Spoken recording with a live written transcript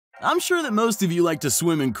I'm sure that most of you like to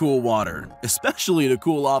swim in cool water, especially to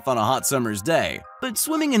cool off on a hot summer's day. But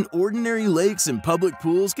swimming in ordinary lakes and public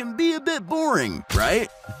pools can be a bit boring, right?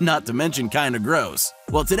 Not to mention kinda gross.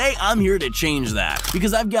 Well, today I'm here to change that,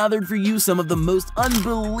 because I've gathered for you some of the most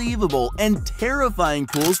unbelievable and terrifying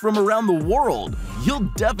pools from around the world.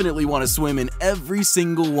 You'll definitely want to swim in every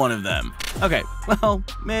single one of them. Okay, well,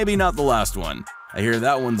 maybe not the last one. I hear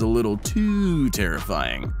that one's a little too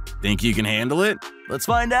terrifying. Think you can handle it? Let's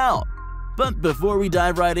find out. But before we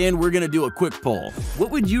dive right in, we're gonna do a quick poll.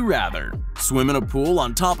 What would you rather? Swim in a pool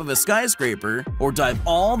on top of a skyscraper, or dive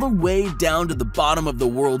all the way down to the bottom of the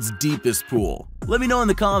world's deepest pool? Let me know in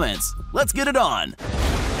the comments. Let's get it on!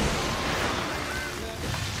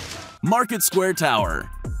 Market Square Tower.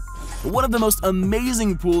 One of the most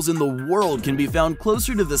amazing pools in the world can be found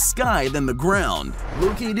closer to the sky than the ground.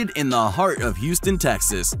 Located in the heart of Houston,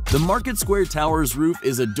 Texas, the Market Square Tower's roof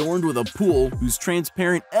is adorned with a pool whose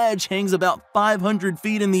transparent edge hangs about 500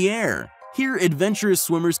 feet in the air. Here, adventurous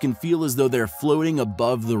swimmers can feel as though they're floating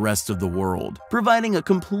above the rest of the world, providing a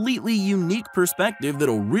completely unique perspective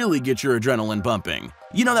that'll really get your adrenaline pumping.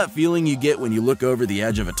 You know that feeling you get when you look over the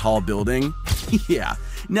edge of a tall building? Yeah,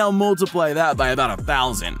 now multiply that by about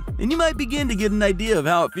 1,000, and you might begin to get an idea of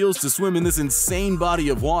how it feels to swim in this insane body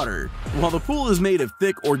of water. While the pool is made of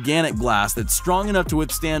thick organic glass that's strong enough to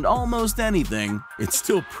withstand almost anything, it's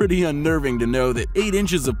still pretty unnerving to know that 8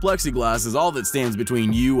 inches of plexiglass is all that stands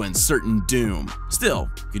between you and certain doom. Still,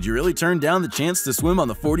 could you really turn down the chance to swim on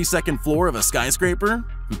the 42nd floor of a skyscraper?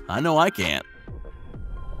 I know I can't.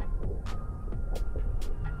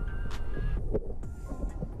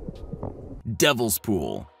 Devil's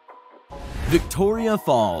Pool. Victoria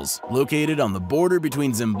Falls, located on the border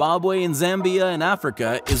between Zimbabwe and Zambia in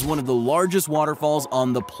Africa, is one of the largest waterfalls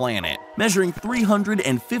on the planet, measuring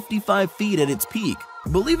 355 feet at its peak.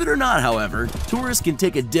 Believe it or not, however, tourists can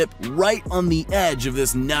take a dip right on the edge of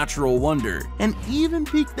this natural wonder, and even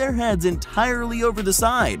peek their heads entirely over the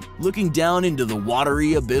side, looking down into the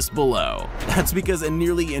watery abyss below. That's because a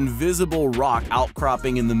nearly invisible rock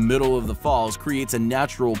outcropping in the middle of the falls creates a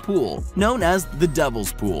natural pool, known as the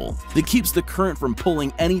Devil's Pool, that keeps the current from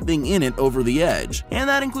pulling anything in it over the edge, and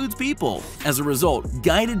that includes people. As a result,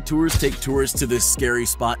 guided tours take tourists to this scary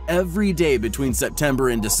spot every day between September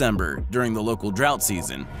and December during the local drought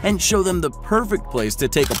season, and show them the perfect place to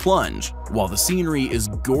take a plunge. While the scenery is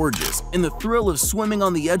gorgeous and the thrill of swimming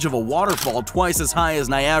on the edge of a waterfall twice as high as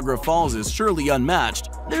Niagara Falls is surely unmatched,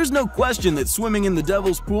 there's no question that swimming in the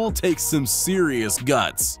Devil's Pool takes some serious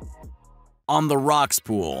guts. On the Rocks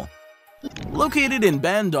Pool. Located in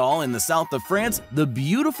Bandol in the south of France, the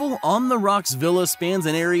beautiful On the Rocks villa spans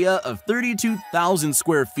an area of 32,000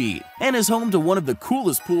 square feet and is home to one of the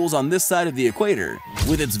coolest pools on this side of the equator.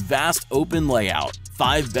 With its vast open layout,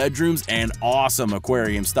 5 bedrooms, and awesome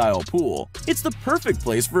aquarium-style pool, it's the perfect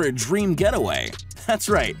place for a dream getaway. That's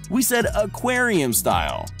right, we said aquarium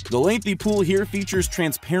style. The lengthy pool here features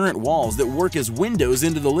transparent walls that work as windows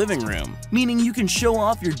into the living room, meaning you can show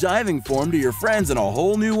off your diving form to your friends in a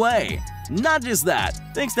whole new way. Not just that,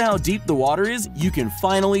 thanks to how deep the water is, you can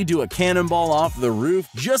finally do a cannonball off the roof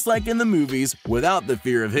just like in the movies without the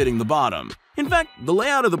fear of hitting the bottom. In fact, the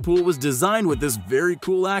layout of the pool was designed with this very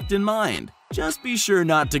cool act in mind. Just be sure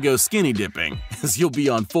not to go skinny dipping, as you'll be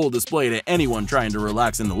on full display to anyone trying to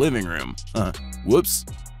relax in the living room. Whoops.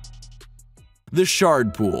 The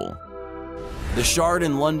Shard Pool. The Shard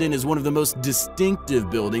in London is one of the most distinctive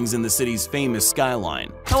buildings in the city's famous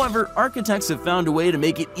skyline. However, architects have found a way to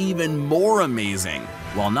make it even more amazing.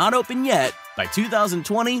 While not open yet, by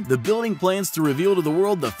 2020, the building plans to reveal to the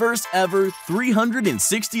world the first ever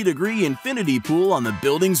 360-degree infinity pool on the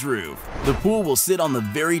building's roof. The pool will sit on the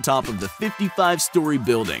very top of the 55-story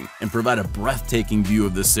building and provide a breathtaking view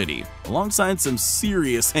of the city, alongside some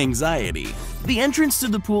serious anxiety. The entrance to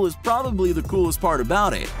the pool is probably the coolest part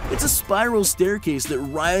about it. It's a spiral staircase that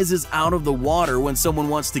rises out of the water when someone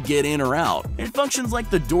wants to get in or out. It functions like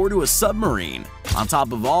the door to a submarine. On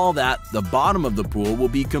top of all that, the bottom of the pool will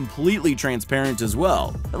be completely transparent as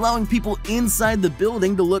well, allowing people inside the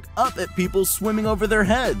building to look up at people swimming over their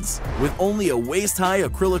heads. With only a waist-high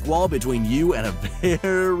acrylic wall between you and a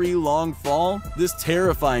very long fall, this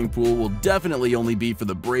terrifying pool will definitely only be for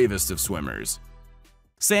the bravest of swimmers.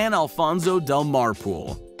 San Alfonso del Mar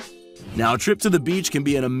Pool. Now, a trip to the beach can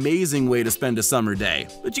be an amazing way to spend a summer day,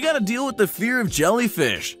 but you gotta deal with the fear of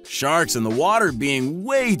jellyfish, sharks, and the water being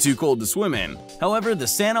way too cold to swim in. However, the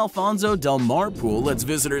San Alfonso del Mar Pool lets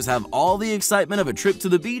visitors have all the excitement of a trip to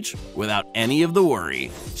the beach without any of the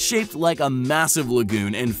worry. Shaped like a massive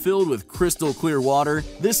lagoon and filled with crystal clear water,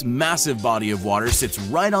 this massive body of water sits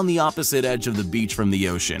right on the opposite edge of the beach from the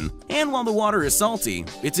ocean. And while the water is salty,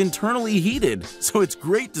 it's internally heated, so it's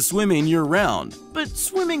great to swim in year-round. But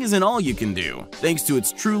swimming isn't all you can do. Thanks to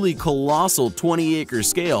its truly colossal 20-acre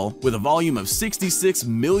scale, with a volume of 66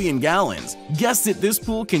 million gallons, guests at this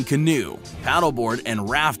pool can canoe, paddleboard, and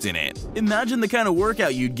raft in it. Imagine the kind of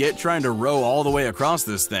workout you'd get trying to row all the way across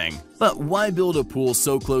this thing. But why build a pool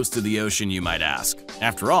so close to the ocean, you might ask?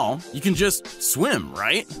 After all, you can just swim,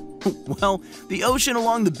 right? Well, the ocean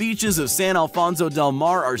along the beaches of San Alfonso del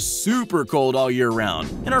Mar are super cold all year round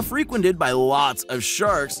and are frequented by lots of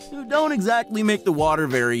sharks who don't exactly make the water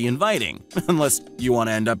very inviting, unless you want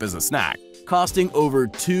to end up as a snack. Costing over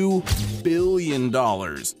 $2 billion.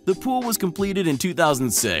 The pool was completed in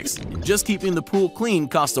 2006, and just keeping the pool clean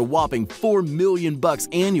costs a whopping $4 million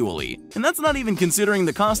annually. And that's not even considering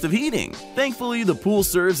the cost of heating. Thankfully, the pool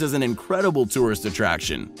serves as an incredible tourist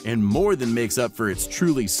attraction, and more than makes up for its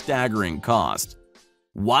truly staggering cost.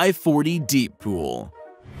 Y40 Deep Pool.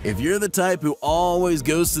 If you're the type who always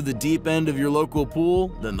goes to the deep end of your local pool,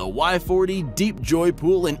 then the Y40 Deep Joy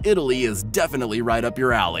Pool in Italy is definitely right up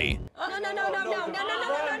your alley.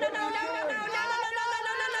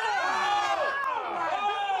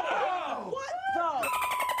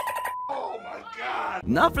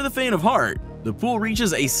 Not for the faint of heart. The pool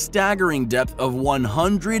reaches a staggering depth of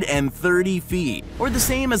 130 feet, or the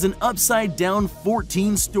same as an upside-down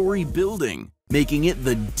 14-story building, making it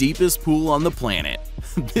the deepest pool on the planet.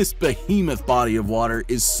 This behemoth body of water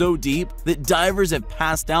is so deep that divers have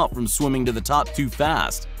passed out from swimming to the top too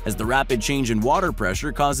fast, as the rapid change in water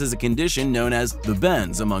pressure causes a condition known as the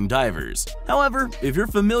bends among divers. However, if you're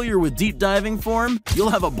familiar with deep diving form, you'll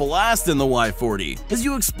have a blast in the Y40 as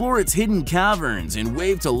you explore its hidden caverns and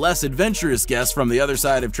wave to less adventurous guests from the other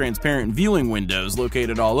side of transparent viewing windows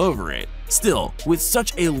located all over it. Still, with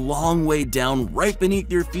such a long way down right beneath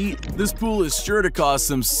your feet, this pool is sure to cause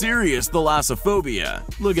some serious thalassophobia.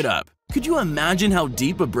 Look it up. Could you imagine how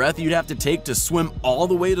deep a breath you'd have to take to swim all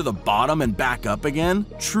the way to the bottom and back up again?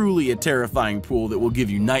 Truly a terrifying pool that will give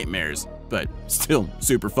you nightmares, but still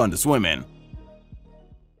super fun to swim in.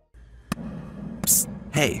 Psst,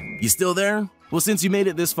 hey, you still there? Well, since you made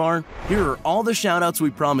it this far, here are all the shoutouts we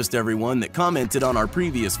promised everyone that commented on our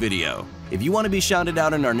previous video. If you want to be shouted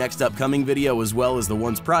out in our next upcoming video as well as the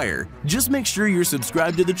ones prior, just make sure you're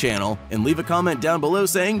subscribed to the channel and leave a comment down below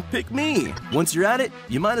saying, "Pick me." Once you're at it,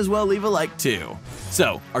 you might as well leave a like too.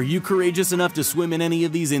 So, are you courageous enough to swim in any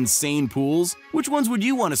of these insane pools? Which ones would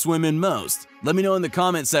you want to swim in most? Let me know in the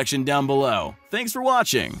comment section down below. Thanks for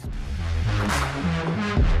watching.